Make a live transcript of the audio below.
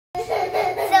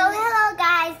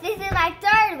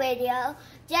video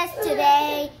just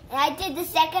today, and I did the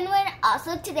second one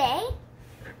also today.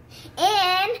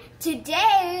 And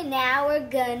today, now we're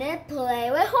gonna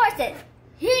play with horses.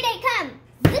 Here they come.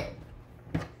 Zip,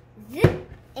 zip,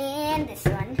 and this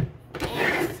one,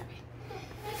 and this one.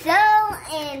 So,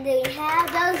 and we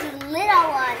have those little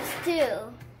ones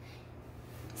too.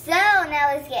 So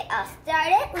now let's get all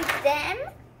started with them.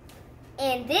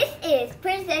 And this is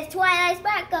Princess Twilight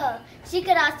Sparkle. She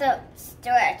could also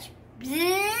stretch.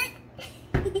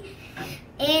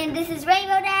 And this is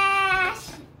Rainbow Dash.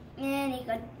 And he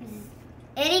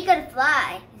could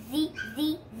fly. Z,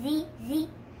 Z, Z, Z.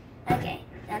 Okay,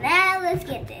 so now let's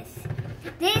get this.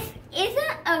 This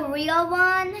isn't a real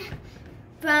one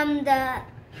from the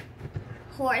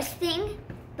horse thing,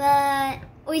 but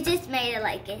we just made it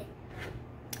like it.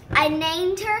 I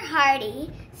named her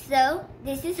Hardy, so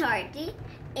this is Hardy,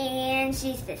 and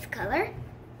she's this color,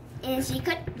 and she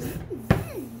could.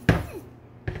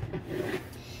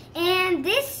 And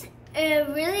this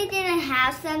really didn't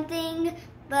have something,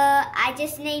 but I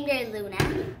just named her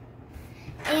Luna.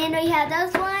 And we have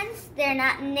those ones. They're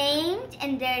not named,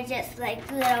 and they're just like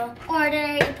little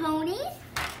ordinary ponies.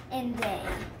 And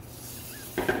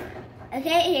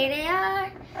okay, here they are.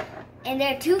 And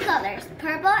they're two colors,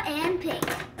 purple and pink.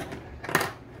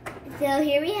 So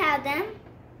here we have them.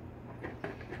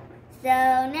 So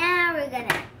now we're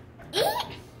gonna eat.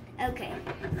 Okay,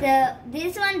 so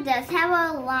this one does have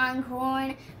a long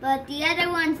horn, but the other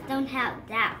ones don't have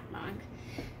that long.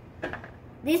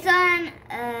 This one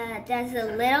does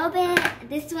a little bit.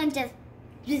 This one just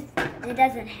it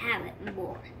doesn't have it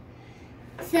more.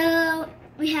 So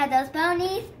we have those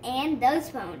ponies and those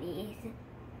ponies.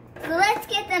 So let's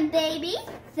get them babies.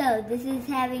 So this is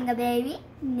having a baby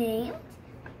named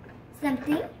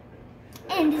something.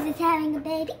 And this is having a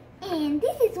baby. And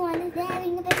this is one is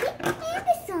having a baby. And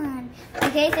this one.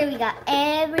 Okay, so we got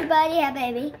everybody a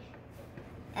baby.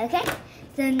 Okay,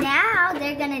 so now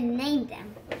they're going to name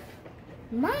them.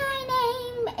 My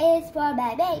name is for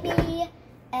my baby.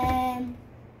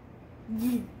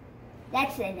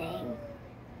 That's the name.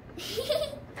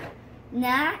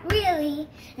 Not really.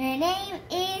 Her name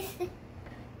is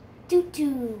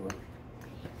Tutu.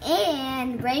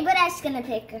 And Rainbow Dash is gonna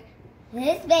pick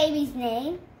this baby's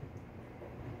name.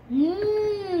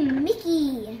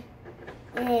 Mickey.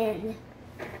 And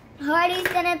Hardy's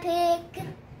gonna pick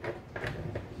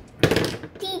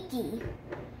Tiki.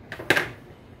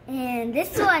 And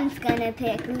this one's gonna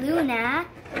pick Luna.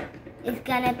 Is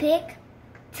gonna pick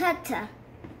Tata.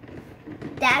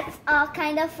 That's all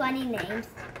kind of funny names.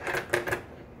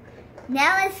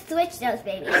 Now let's switch those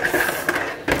babies.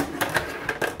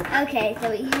 Okay,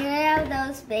 so here are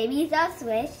those babies all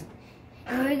switched.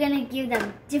 And we're gonna give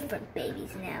them different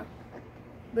babies now.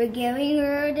 We're giving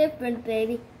her a different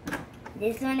baby.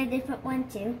 This one a different one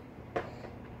too.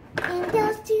 And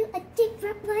those two a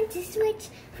different one to switch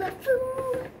for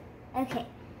food. Okay,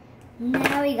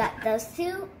 now we got those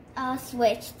two all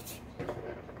switched.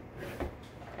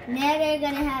 Now they're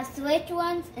gonna have switch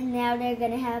ones, and now they're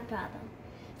gonna have problems.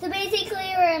 So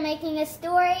basically, we're making a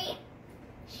story,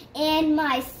 and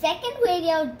my second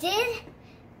video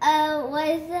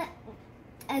was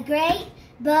great,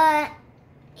 but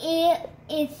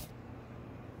it's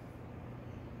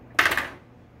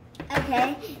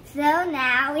okay. So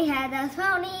now we have those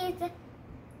ponies.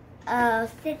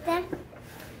 Sit them.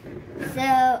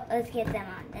 So let's get them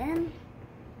on them.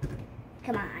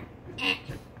 Come on.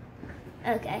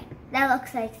 Okay, that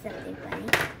looks like something funny.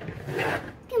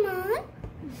 Come on.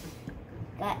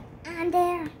 Got on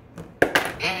there.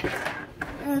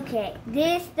 Okay,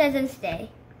 this doesn't stay.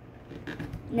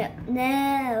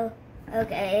 No.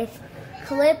 Okay, it's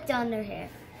clipped on their hair.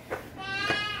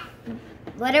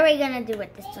 What are we gonna do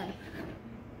with this one?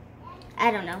 I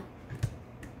don't know.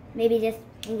 Maybe just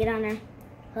get on her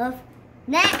hoof.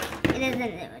 Neck. It doesn't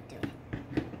know what to do.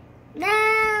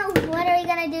 No. What are we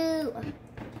gonna do?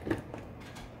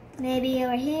 Maybe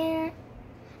over here.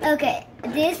 Okay,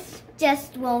 this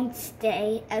just won't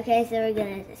stay. Okay, so we're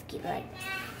gonna just keep it like this.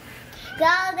 So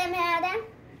all of them have them.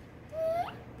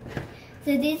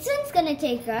 So this one's gonna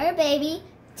take our baby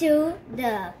to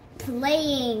the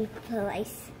playing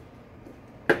place.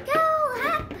 Go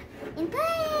up and play.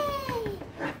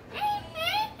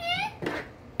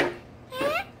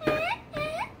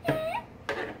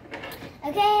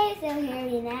 Okay, so here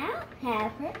we now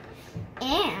have her,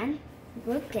 and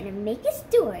we're gonna make a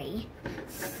story.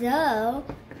 So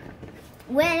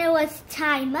when it was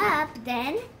time up,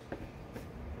 then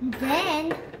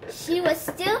she was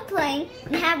still playing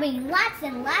and having lots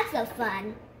and lots of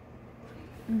fun.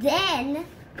 Then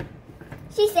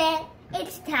she said,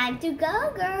 "It's time to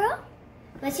go, girl."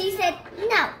 But she said,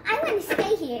 no, I want to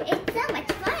stay here. It's so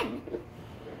much fun.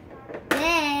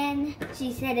 Then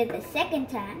she said it the second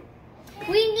time,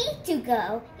 we need to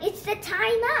go. It's the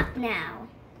time up now.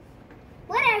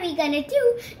 What are we going to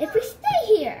do if we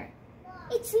stay here?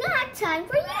 It's not time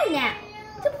for you now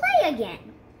to play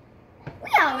again. We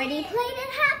already played it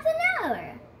half an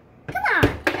hour. Come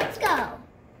on, let's go.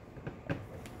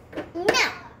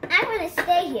 No, I want to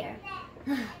stay here.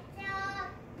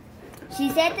 She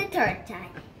said the third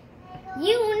time,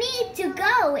 you need to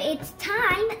go. It's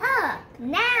time up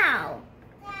now.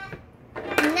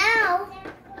 No.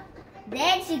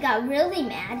 Then she got really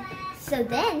mad, so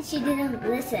then she didn't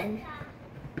listen.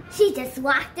 She just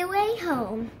walked away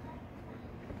home.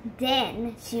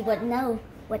 Then she would know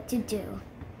what to do.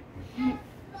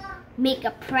 Make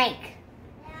a prank.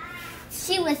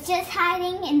 She was just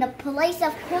hiding in the place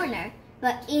of corner,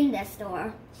 but in the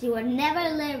store. She would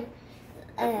never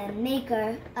make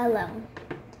her alone.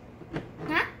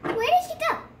 Huh? Where did she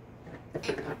go?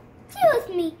 She was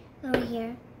me over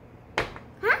here.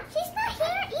 Huh? She's not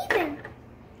here either.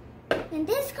 In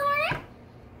this corner?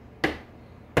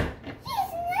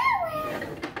 She's nowhere.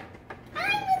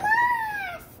 I'm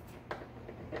lost.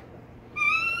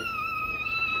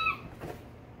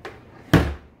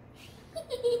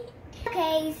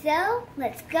 Okay, so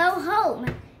let's go home.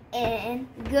 And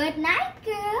good night,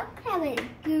 girl. Have a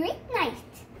great night.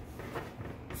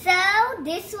 So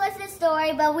this was the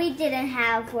story, but we didn't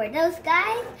have for those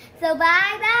guys. So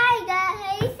bye-bye,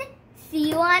 guys. See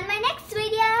you on my next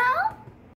video.